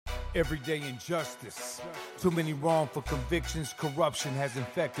Everyday injustice. Too many wrongful convictions. Corruption has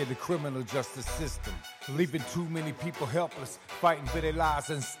infected the criminal justice system, leaving too many people helpless, fighting for their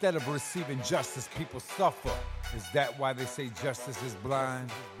lives. Instead of receiving justice, people suffer. Is that why they say justice is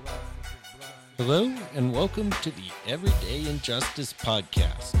blind? Hello, and welcome to the Everyday Injustice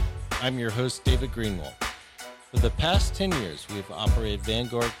podcast. I'm your host, David Greenwald. For the past 10 years, we have operated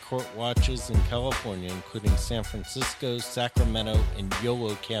Vanguard Court Watches in California, including San Francisco, Sacramento, and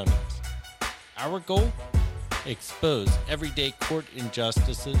Yolo counties. Our goal? Expose everyday court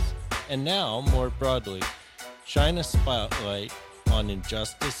injustices, and now, more broadly, shine a spotlight on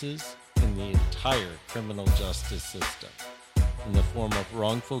injustices in the entire criminal justice system, in the form of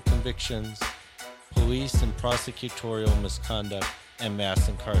wrongful convictions, police and prosecutorial misconduct, and mass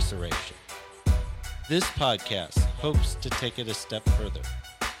incarceration. This podcast hopes to take it a step further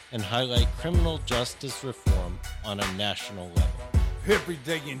and highlight criminal justice reform on a national level.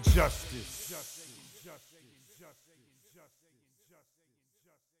 Everyday injustice.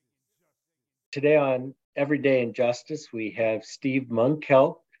 Today on Everyday Injustice, we have Steve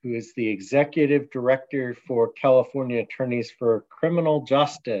Munkelt, who is the Executive Director for California Attorneys for Criminal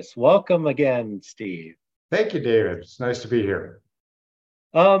Justice. Welcome again, Steve. Thank you, David. It's nice to be here.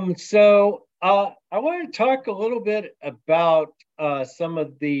 I want to talk a little bit about some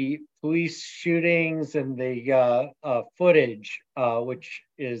of the police shootings and the footage, which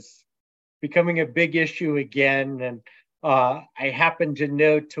is becoming a big issue again. And I happened to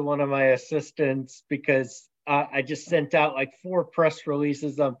note to one of my assistants, because I just sent out like 4 press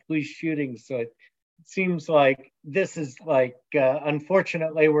releases on police shootings. So it seems like this is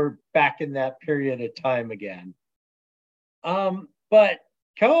unfortunately, we're back in that period of time again. But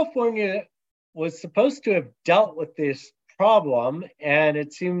California was supposed to have dealt with this problem, and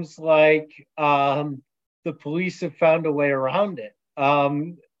it seems like the police have found a way around it.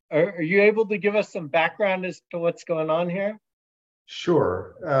 Are you able to give us some background as to what's going on here?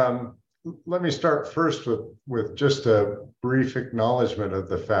 Sure. Let me start first with just a brief acknowledgement of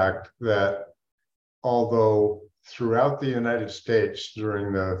the fact that although throughout the United States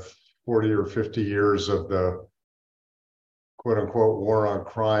during the 40 or 50 years of the quote unquote war on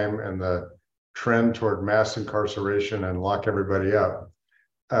crime and the trend toward mass incarceration and lock everybody up,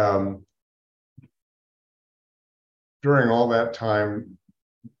 during all that time,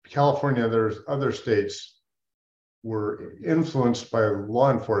 California, there's other states were influenced by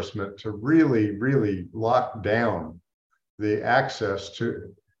law enforcement to really, really lock down the access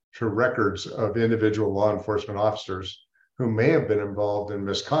to records of individual law enforcement officers who may have been involved in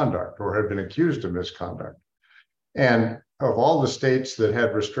misconduct or have been accused of misconduct. And of all the states that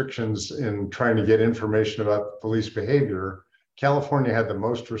had restrictions in trying to get information about police behavior, California had the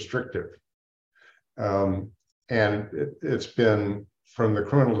most restrictive. And it's been, from the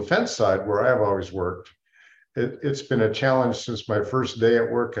criminal defense side, where I've always worked, it's been a challenge since my first day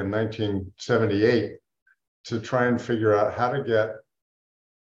at work in 1978 to try and figure out how to get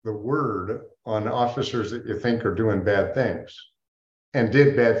the word on officers that you think are doing bad things and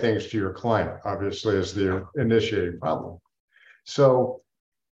did bad things to your client, obviously, is the initiating problem. So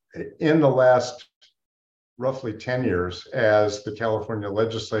in the last roughly 10 years, as the California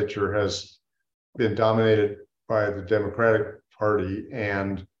legislature has been dominated by the Democratic Party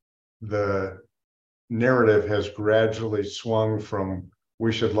and the narrative has gradually swung from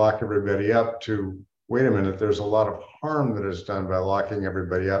we should lock everybody up to, wait a minute, there's a lot of harm that is done by locking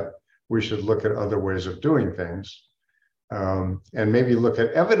everybody up. We should look at other ways of doing things. And maybe look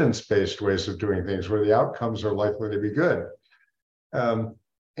at evidence-based ways of doing things where the outcomes are likely to be good.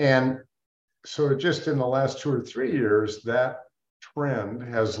 And so just in the last 2 or 3 years, that trend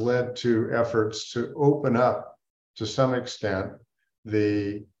has led to efforts to open up, to some extent,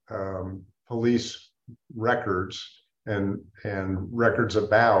 the police records and records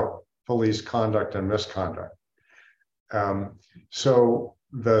about police conduct and misconduct. So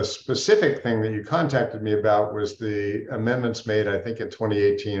the specific thing that you contacted me about was the amendments made, I think in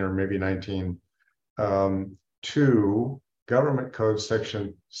 2018 or maybe 19, to Government Code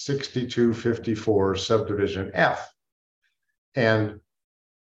Section 6254, Subdivision F. And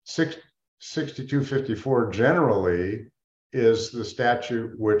 6254 generally is the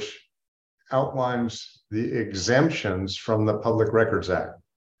statute which outlines the exemptions from the Public Records Act.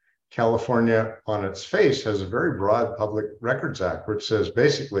 California, on its face, has a very broad Public Records Act, which says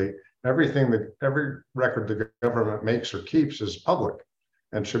basically every record the government makes or keeps is public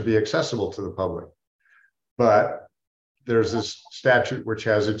and should be accessible to the public. But there's this statute which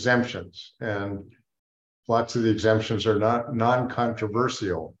has exemptions, and lots of the exemptions are not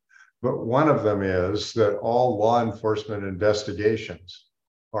non-controversial. But one of them is that all law enforcement investigations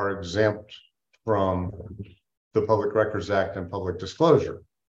are exempt from the Public Records Act and public disclosure.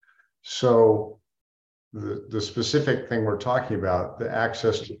 So the specific thing we're talking about, the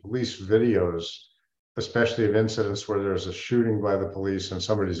access to police videos, especially of incidents where there's a shooting by the police and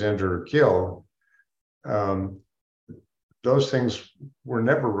somebody's injured or killed, those things were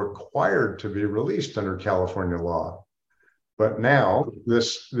never required to be released under California law. But now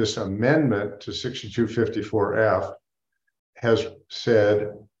this amendment to 6254F has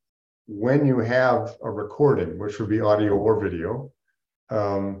said, when you have a recording, which would be audio or video,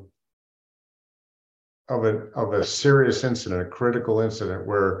 of a serious incident, a critical incident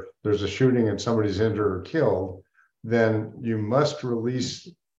where there's a shooting and somebody's injured or killed, then you must release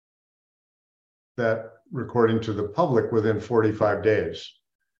that recording to the public within 45 days.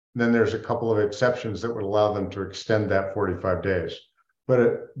 Then there's a couple of exceptions that would allow them to extend that 45 days.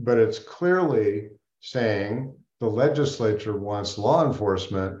 But it's clearly saying the legislature wants law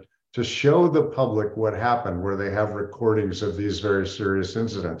enforcement to show the public what happened, where they have recordings of these very serious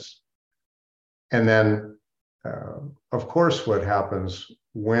incidents. And then, of course, what happens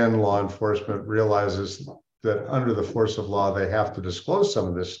when law enforcement realizes that under the force of law, they have to disclose some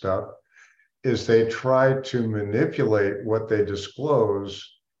of this stuff, is they try to manipulate what they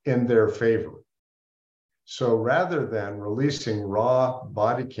disclose in their favor. So rather than releasing raw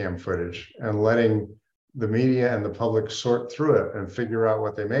body cam footage and letting the media and the public sort through it and figure out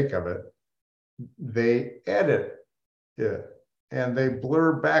what they make of it, they edit it. And they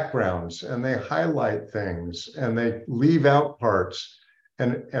blur backgrounds and they highlight things and they leave out parts.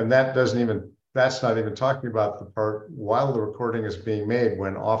 And that's not even talking about the part while the recording is being made,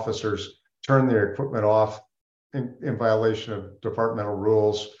 when officers turn their equipment off in violation of departmental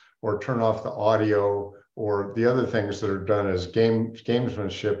rules, or turn off the audio, or the other things that are done as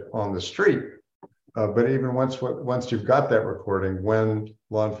gamesmanship on the street. But even once you've got that recording, when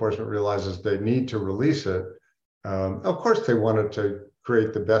law enforcement realizes they need to release it, of course, they wanted to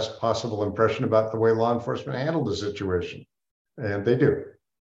create the best possible impression about the way law enforcement handled the situation, and they do.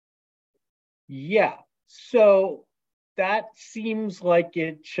 Yeah, so that seems like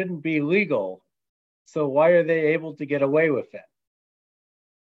it shouldn't be legal. So why are they able to get away with it?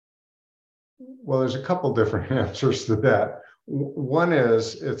 Well, there's a couple different answers to that. One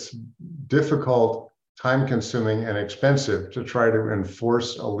is it's difficult, time-consuming, and expensive to try to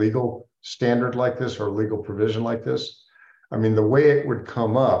enforce a legal standard like this or legal provision like this. I mean, the way it would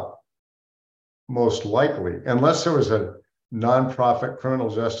come up, most likely, unless there was a nonprofit criminal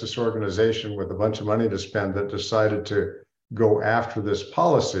justice organization with a bunch of money to spend that decided to go after this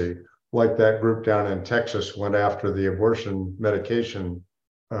policy, like that group down in Texas went after the abortion medication,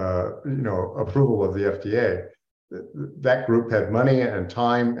 approval of the FDA. That group had money and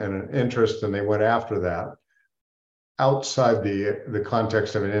time and an interest, and they went after that outside the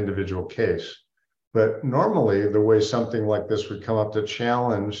context of an individual case. But normally, the way something like this would come up to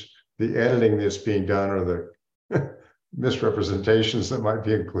challenge the editing that's being done, or the misrepresentations that might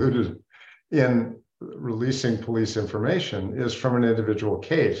be included in releasing police information, is from an individual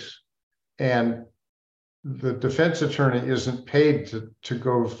case. And the defense attorney isn't paid to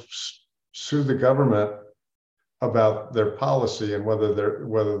go sue the government about their policy and whether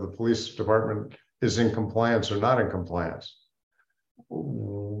the police department is in compliance or not in compliance.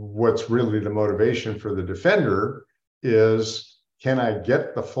 What's really the motivation for the defender is, can I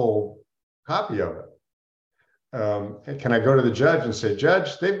get the full copy of it? And can I go to the judge and say,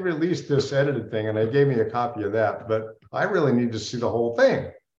 Judge, they've released this edited thing and they gave me a copy of that, but I really need to see the whole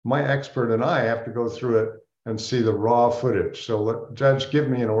thing. My expert and I have to go through it and see the raw footage. So Judge, give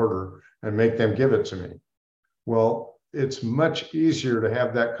me an order and make them give it to me. Well, it's much easier to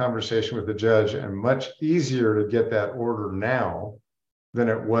have that conversation with the judge and much easier to get that order now than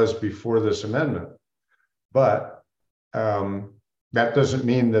it was before this amendment. But that doesn't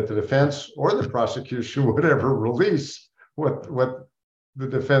mean that the defense or the prosecution would ever release what the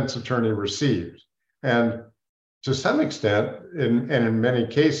defense attorney received. And to some extent, and in many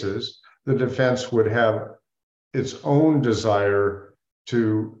cases, the defense would have its own desire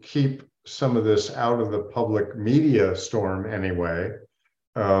to keep some of this out of the public media storm anyway,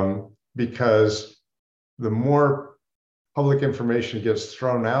 because the more public information gets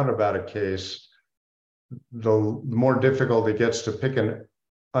thrown out about a case, the more difficult it gets to pick an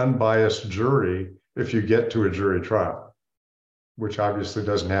unbiased jury if you get to a jury trial, which obviously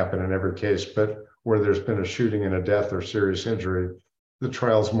doesn't happen in every case, but where there's been a shooting and a death or serious injury, the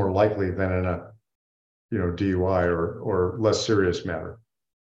trial is more likely than in a DUI or less serious matter.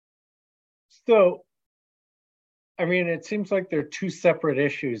 So, I mean, it seems like there are two separate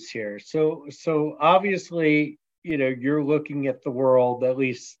issues here. So obviously, you're looking at the world, at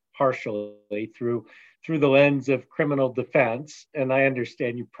least partially, through the lens of criminal defense. And I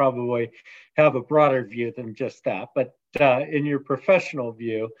understand you probably have a broader view than just that, but in your professional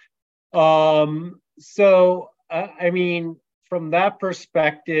view. So, I mean, from that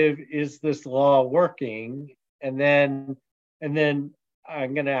perspective, is this law working? And then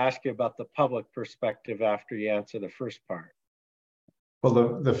I'm going to ask you about the public perspective after you answer the first part.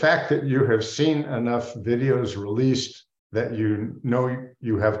 Well, the fact that you have seen enough videos released that you know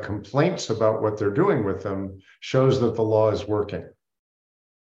you have complaints about what they're doing with them shows that the law is working.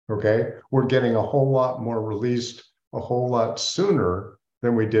 Okay? We're getting a whole lot more released a whole lot sooner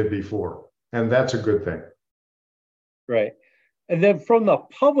than we did before. And that's a good thing. Right. And then from the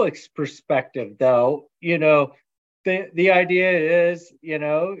public's perspective, though, the idea is,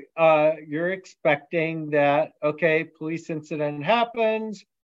 you're expecting that, okay, police incident happens,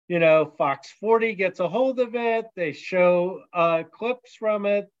 Fox 40 gets a hold of it. They show clips from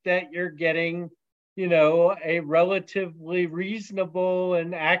it that you're getting, a relatively reasonable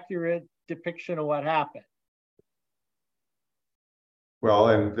and accurate depiction of what happened. Well,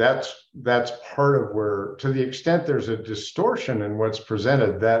 and that's part of where, to the extent there's a distortion in what's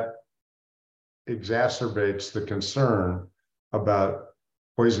presented, that exacerbates the concern about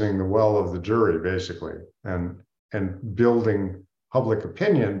poisoning the well of the jury, basically, and building public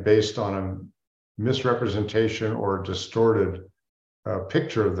opinion based on a misrepresentation or distorted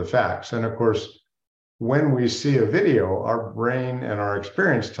picture of the facts. And of course, when we see a video, our brain and our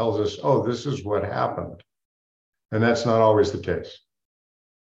experience tells us, oh, this is what happened. And that's not always the case.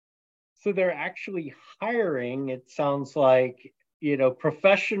 So they're actually hiring, it sounds like,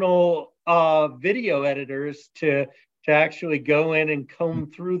 professional video editors to actually go in and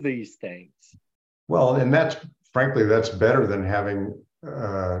comb through these things. Well, and that's better than having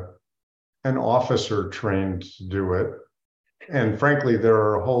an officer trained to do it. And frankly, there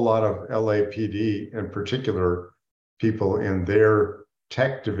are a whole lot of LAPD, in particular, people in their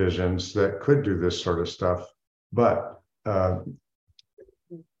tech divisions that could do this sort of stuff. But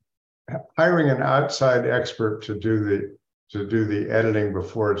hiring an outside expert to do the editing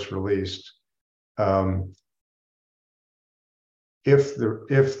before it's released,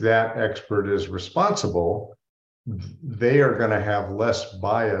 if that expert is responsible, they are going to have less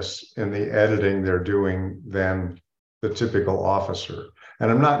bias in the editing they're doing than the typical officer. And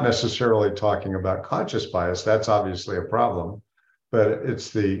I'm not necessarily talking about conscious bias. That's obviously a problem, but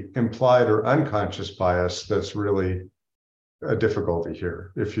it's the implied or unconscious bias that's really a difficulty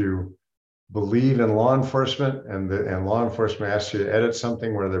here. If you believe in law enforcement and law enforcement asks you to edit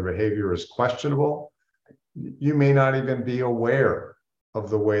something where their behavior is questionable, you may not even be aware of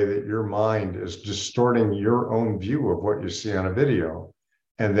the way that your mind is distorting your own view of what you see on a video.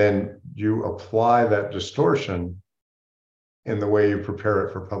 And then you apply that distortion in the way you prepare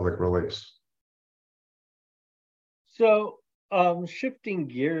it for public release. So shifting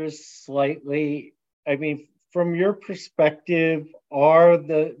gears slightly, I mean, from your perspective, are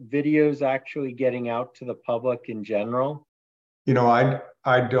the videos actually getting out to the public in general? I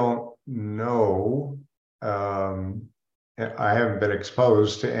don't know. I haven't been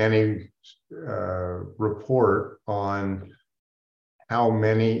exposed to any report on how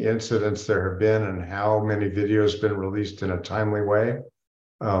many incidents there have been and how many videos been released in a timely way.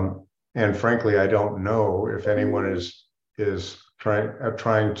 And frankly, I don't know if anyone is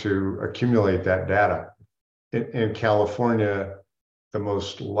trying to accumulate that data. In California, the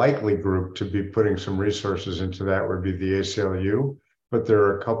most likely group to be putting some resources into that would be the ACLU, but there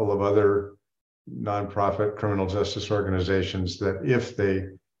are a couple of other nonprofit criminal justice organizations that, if they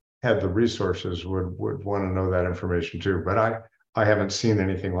had the resources, would want to know that information too. But I haven't seen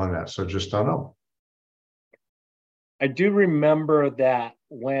anything on that, so just don't know. I do remember that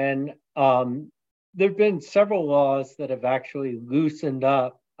when there have been several laws that have actually loosened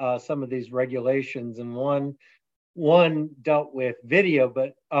up some of these regulations, and one dealt with video,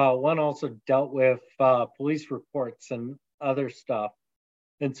 but one also dealt with police reports and other stuff.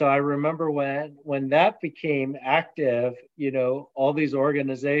 And so I remember when that became active, all these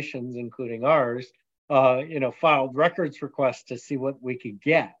organizations, including ours, filed records requests to see what we could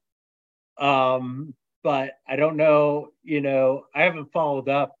get. But I don't know, I haven't followed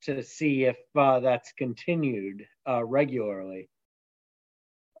up to see if that's continued regularly.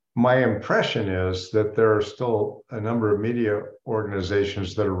 My impression is that there are still a number of media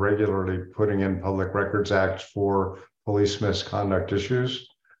organizations that are regularly putting in Public Records Acts for police misconduct issues,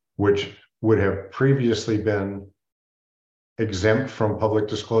 which would have previously been exempt from public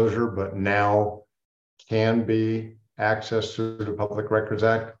disclosure, but now can be accessed through the Public Records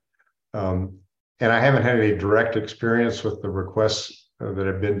Act. and I haven't had any direct experience with the requests that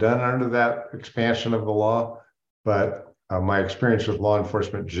have been done under that expansion of the law, but my experience with law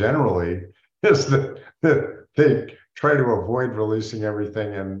enforcement generally is that they try to avoid releasing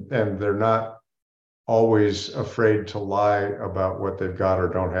everything, and they're not always afraid to lie about what they've got or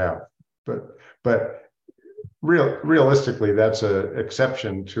don't have. But realistically, that's an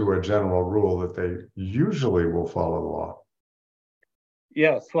exception to a general rule that they usually will follow the law.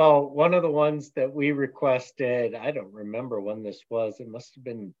 Yes, well, one of the ones that we requested, I don't remember when this was, it must have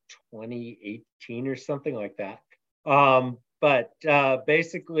been 2018 or something like that. But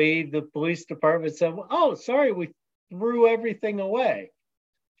basically the police department said, oh, sorry, we threw everything away.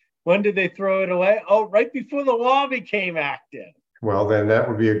 When did they throw it away? Oh, right before the law became active. Well, then that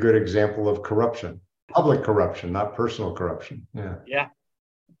would be a good example of corruption, public corruption, not personal corruption. Yeah,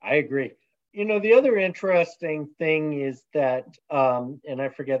 I agree. You know, the other interesting thing is that, and I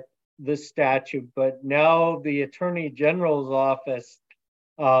forget the statute, but now the Attorney General's office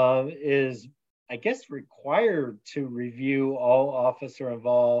is, I guess, required to review all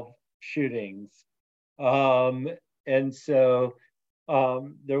officer-involved shootings. And so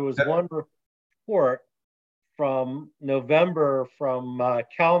there was one report from November from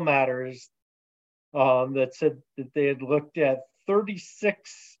CalMatters that said that they had looked at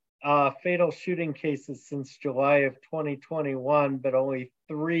 36 fatal shooting cases since July of 2021, but only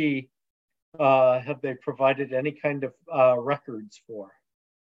 3 have they provided any kind of records for.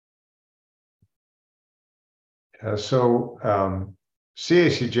 So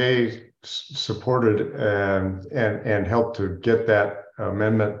CACJ supported and helped to get that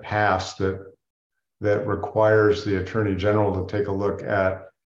amendment passed that requires the Attorney General to take a look at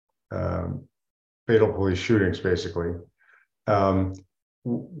fatal police shootings, basically.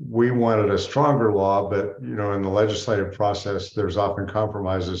 We wanted a stronger law, but in the legislative process, there's often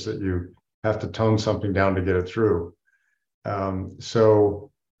compromises that you have to tone something down to get it through.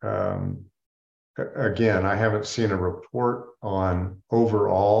 Again, I haven't seen a report on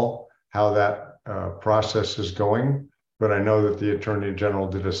overall how that process is going, but I know that the Attorney General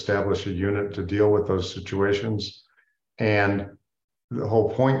did establish a unit to deal with those situations. And the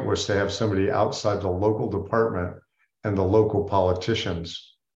whole point was to have somebody outside the local department and the local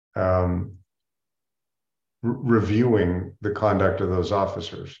politicians reviewing the conduct of those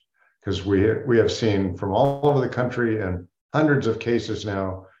officers. Because we have seen from all over the country and hundreds of cases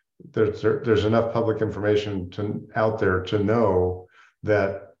now, there's enough public information out there to know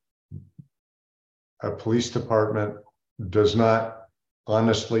that a police department does not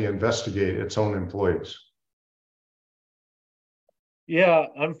honestly investigate its own employees. Yeah,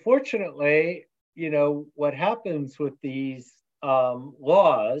 unfortunately, what happens with these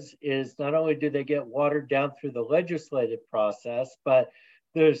laws is not only do they get watered down through the legislative process, but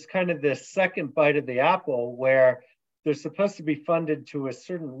there's kind of this second bite of the apple where they're supposed to be funded to a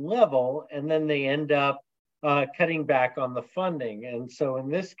certain level, and then they end up cutting back on the funding. And so in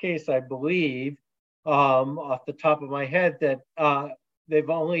this case, I believe, off the top of my head, that they've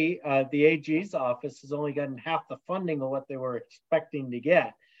only, the AG's office has only gotten half the funding of what they were expecting to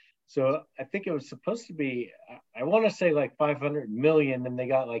get. So I think it was supposed to be, I want to say like 500 million, and they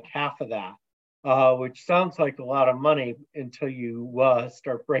got like half of that, which sounds like a lot of money until you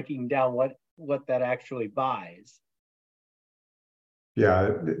start breaking down what that actually buys. Yeah,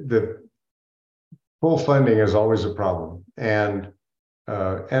 the full funding is always a problem, and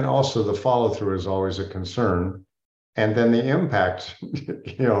also the follow through is always a concern, and then the impact,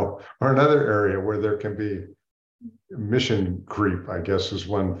 or another area where there can be mission creep, I guess is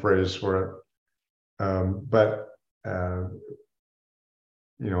one phrase for it. But at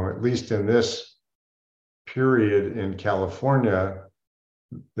least in this period in California,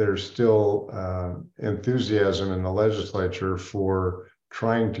 there's still enthusiasm in the legislature for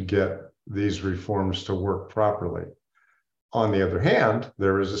trying to get these reforms to work properly. On the other hand,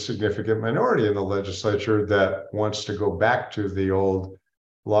 there is a significant minority in the legislature that wants to go back to the old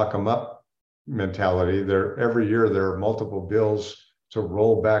lock them up mentality. Every year there are multiple bills to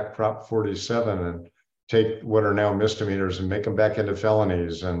roll back Prop 47 and take what are now misdemeanors and make them back into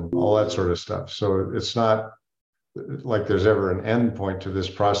felonies and all that sort of stuff. So it's not like there's ever an end point to this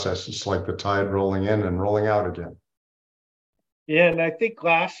process. It's like the tide rolling in and rolling out again. Yeah, and I think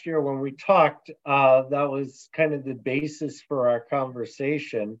last year when we talked, that was kind of the basis for our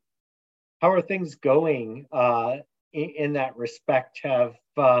conversation. How are things going in that respect? Have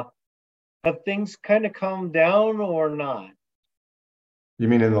things kind of calmed down or not? You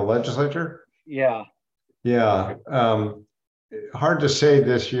mean in the legislature? Yeah. Yeah. Hard to say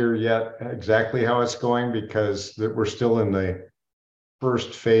this year yet exactly how it's going, because we're still in the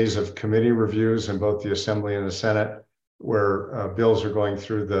first phase of committee reviews in both the Assembly and the Senate, where bills are going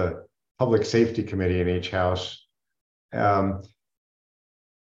through the Public Safety Committee in each house.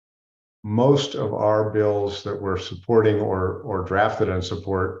 Most of our bills that we're supporting or drafted in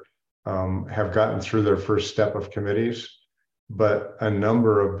support have gotten through their first step of committees, but a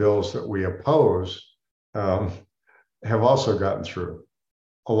number of bills that we oppose have also gotten through.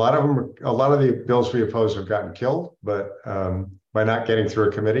 A lot of the bills we oppose have gotten killed, but by not getting through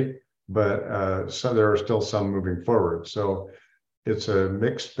a committee. But so there are still some moving forward. So it's a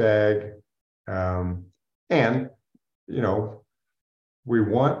mixed bag, and we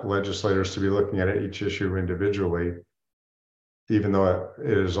want legislators to be looking at each issue individually, even though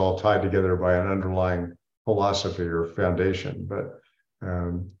it is all tied together by an underlying philosophy or foundation. But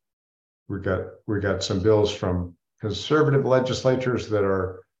we got some bills from conservative legislatures that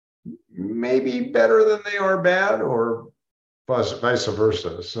are maybe better than they are bad, or vice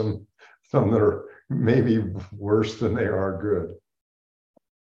versa. Some that are maybe worse than they are good.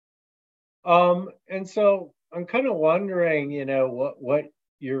 And so I'm kind of wondering, what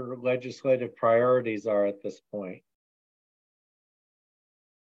your legislative priorities are at this point.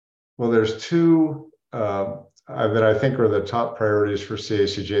 Well, there's two that I think are the top priorities for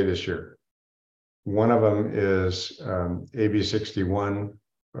CACJ this year. One of them is AB 61,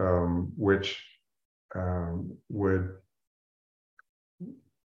 which would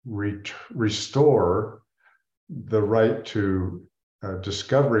restore the right to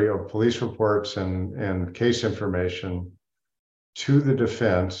discovery of police reports and case information to the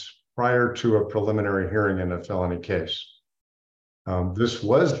defense prior to a preliminary hearing in a felony case. This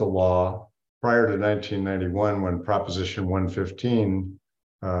was the law prior to 1991 when Proposition 115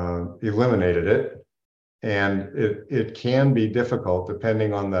 eliminated it. And it can be difficult,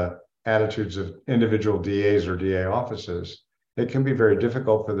 depending on the attitudes of individual DAs or DA offices. It can be very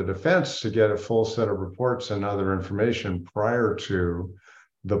difficult for the defense to get a full set of reports and other information prior to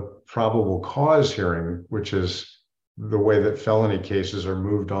the probable cause hearing, which is the way that felony cases are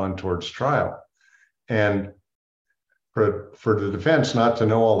moved on towards trial. And for the defense not to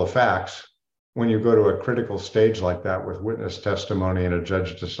know all the facts, when you go to a critical stage like that with witness testimony and a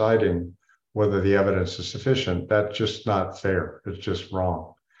judge deciding whether the evidence is sufficient, that's just not fair. It's just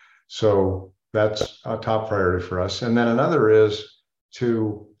wrong. So that's a top priority for us. And then another is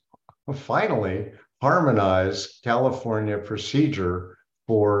to finally harmonize California procedure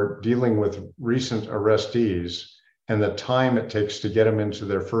for dealing with recent arrestees and the time it takes to get them into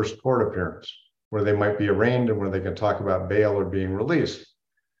their first court appearance, where they might be arraigned and where they can talk about bail or being released.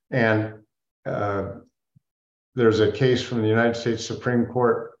 And there's a case from the United States Supreme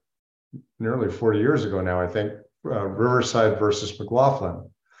Court nearly 40 years ago now, I think, Riverside versus McLaughlin,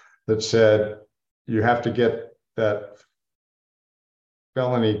 that said you have to get that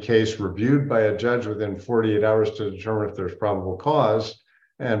felony case reviewed by a judge within 48 hours to determine if there's probable cause.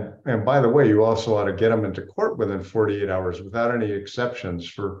 And by the way, you also ought to get them into court within 48 hours without any exceptions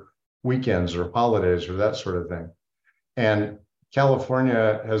for weekends or holidays or that sort of thing. And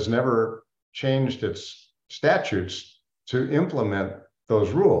California has never changed its statutes to implement those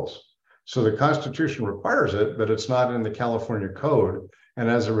rules. So the Constitution requires it, but it's not in the California Code. And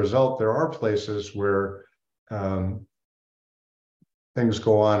as a result, there are places where things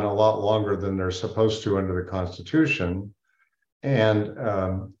go on a lot longer than they're supposed to under the Constitution. And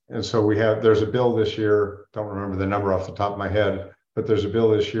so there's a bill this year, don't remember the number off the top of my head, but there's a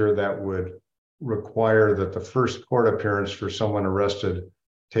bill this year that would require that the first court appearance for someone arrested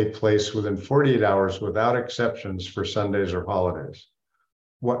take place within 48 hours without exceptions for Sundays or holidays.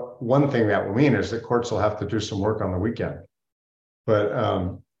 One thing that will mean is that courts will have to do some work on the weekend.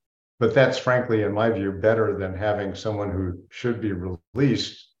 But that's frankly, in my view, better than having someone who should be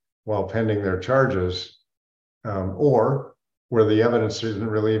released while pending their charges, or where the evidence isn't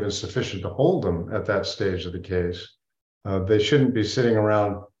really even sufficient to hold them at that stage of the case. They shouldn't be sitting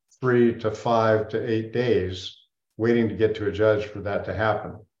around 3 to 5 to 8 days waiting to get to a judge for that to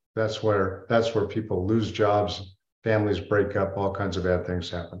happen. That's where people lose jobs, families break up, all kinds of bad things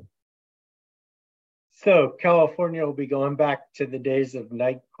happen. So California will be going back to the days of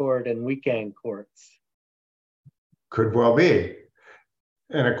night court and weekend courts. Could well be.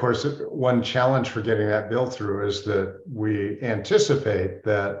 And of course, one challenge for getting that bill through is that we anticipate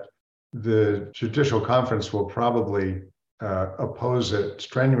that the Judicial Conference will probably oppose it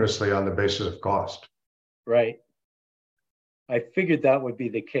strenuously on the basis of cost. Right. I figured that would be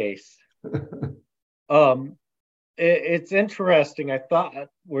the case. It's interesting. I thought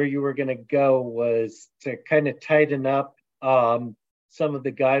where you were going to go was to kind of tighten up some of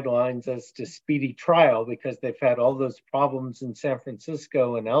the guidelines as to speedy trial, because they've had all those problems in San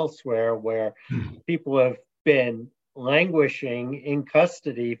Francisco and elsewhere where people have been languishing in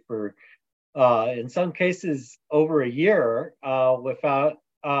custody for, in some cases, over a year without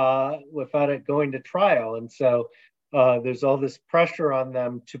it going to trial. And so there's all this pressure on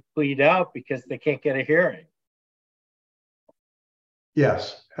them to plead out because they can't get a hearing.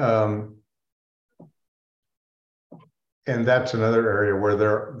 Yes. And that's another area where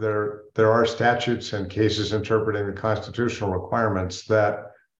there are statutes and cases interpreting the constitutional requirements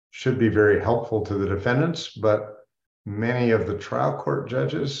that should be very helpful to the defendants, but many of the trial court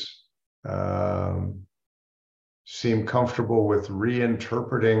judges seem comfortable with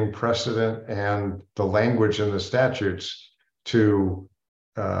reinterpreting precedent and the language in the statutes to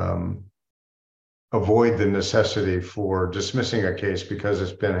avoid the necessity for dismissing a case because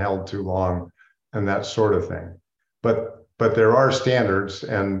it's been held too long and that sort of thing. But there are standards,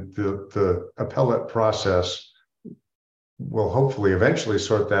 and the appellate process will hopefully eventually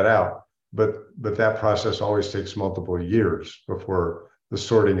sort that out. But that process always takes multiple years before the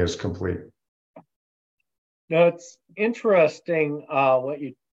sorting is complete. Now, it's interesting what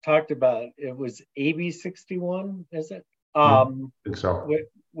you talked about. It was AB 61, is it? I think so.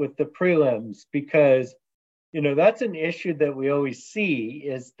 With the prelims, because that's an issue that we always see,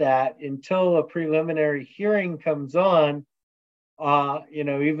 is that until a preliminary hearing comes on,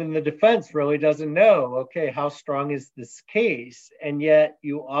 even the defense really doesn't know, okay, how strong is this case? And yet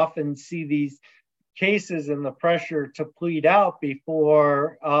you often see these cases and the pressure to plead out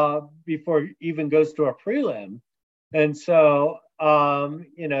before it even goes to a prelim. And so,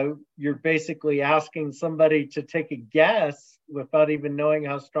 you're basically asking somebody to take a guess without even knowing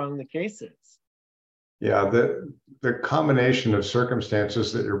how strong the case is. Yeah, the combination of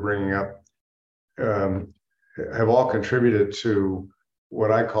circumstances that you're bringing up have all contributed to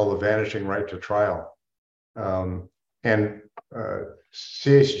what I call the vanishing right to trial. And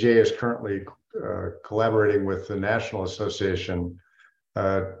CACJ is currently collaborating with the National Association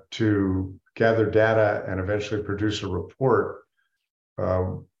to gather data and eventually produce a report.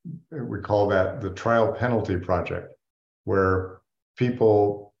 We call that the Trial Penalty Project, where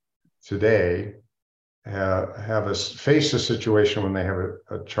people today face a situation when they have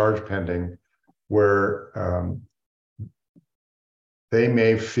a charge pending where they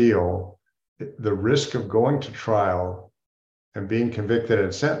may feel the risk of going to trial and being convicted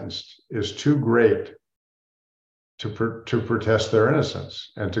and sentenced is too great to protest their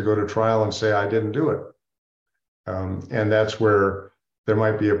innocence and to go to trial and say, I didn't do it. And that's where there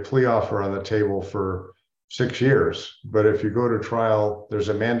might be a plea offer on the table for 6 years. But if you go to trial, there's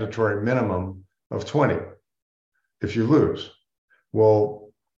a mandatory minimum of 20 if you lose.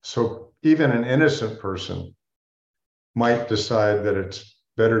 Well, so even an innocent person might decide that it's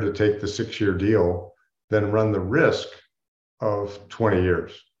better to take the 6-year deal than run the risk of 20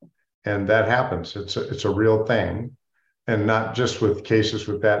 years. And that happens. It's a real thing. And not just with cases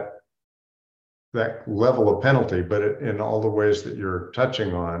with that level of penalty, but in all the ways that you're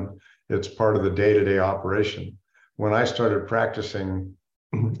touching on, it's part of the day-to-day operation. When I started practicing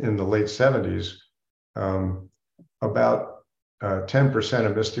in the late 70s, about 10%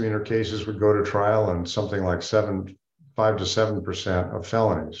 of misdemeanor cases would go to trial and something like 5 to 7% of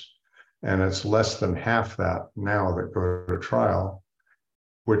felonies. And it's less than half that now that go to trial,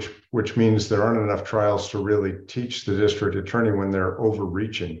 which means there aren't enough trials to really teach the district attorney when they're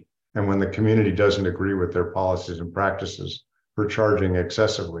overreaching and when the community doesn't agree with their policies and practices for charging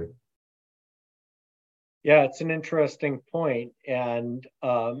excessively. Yeah, it's an interesting point. And,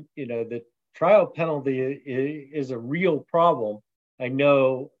 the trial penalty is a real problem. I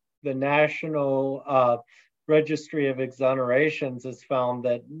know the National Registry of Exonerations has found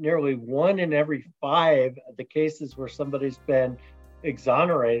that nearly 1 in every 5 of the cases where somebody's been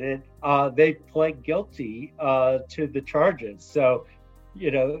exonerated, they pled guilty to the charges. So,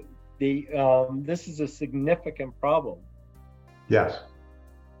 this is a significant problem. Yes.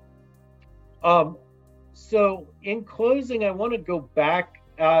 So in closing, I want to go back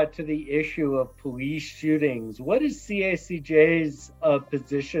to the issue of police shootings. What is CACJ's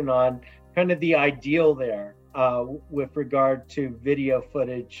position on kind of the ideal there with regard to video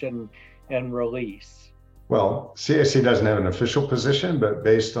footage and release? Well, CAC doesn't have an official position, but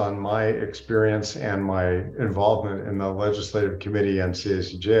based on my experience and my involvement in the legislative committee and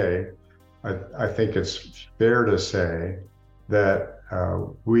CACJ, I think it's fair to say that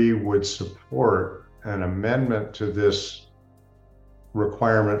we would support an amendment to this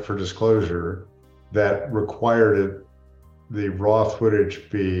requirement for disclosure that required the raw footage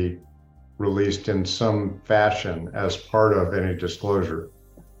be released in some fashion as part of any disclosure.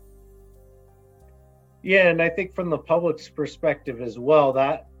 Yeah, and I think from the public's perspective as well,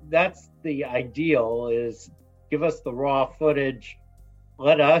 that's the ideal, is give us the raw footage,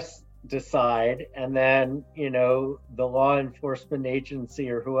 let us decide, and then, the law enforcement agency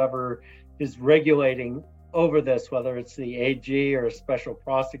or whoever is regulating over this, whether it's the AG or a special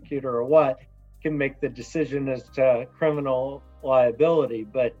prosecutor or what, can make the decision as to criminal liability.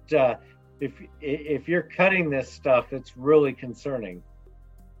 But if you're cutting this stuff, it's really concerning.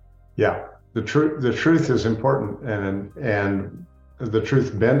 Yeah, the truth is important, and the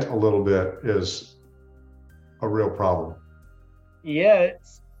truth bent a little bit is a real problem. Yeah,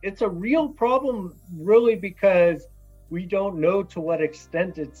 it's a real problem, really, because we don't know to what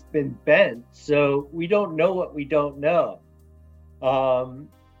extent it's been bent. So we don't know what we don't know.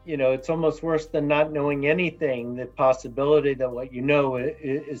 It's almost worse than not knowing anything, the possibility that what you know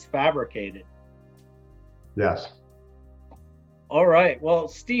is fabricated. Yes. All right. Well,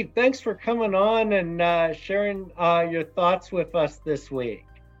 Steve, thanks for coming on and sharing your thoughts with us this week.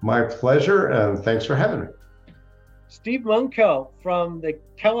 My pleasure, and thanks for having me. Steve Munkelt from the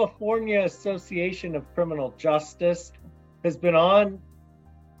California Association of Criminal Justice has been on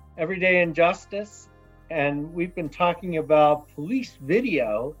Everyday Injustice, and we've been talking about police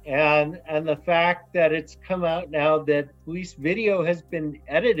video and the fact that it's come out now that police video has been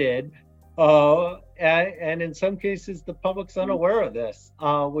edited, and in some cases the public's unaware of this,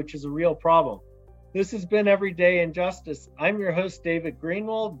 which is a real problem. This has been Everyday Injustice. I'm your host, David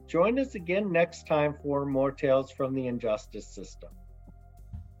Greenwald. Join us again next time for more tales from the injustice system.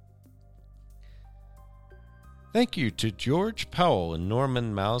 Thank you to George Powell and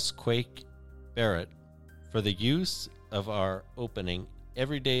Norman Mousequake Barrett for the use of our opening,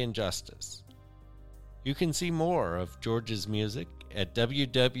 Everyday Injustice. You can see more of George's music at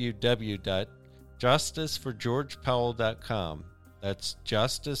www.justiceforgeorgepowell.com. That's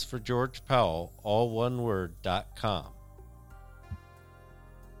Justice for George Powell, all one word, .com.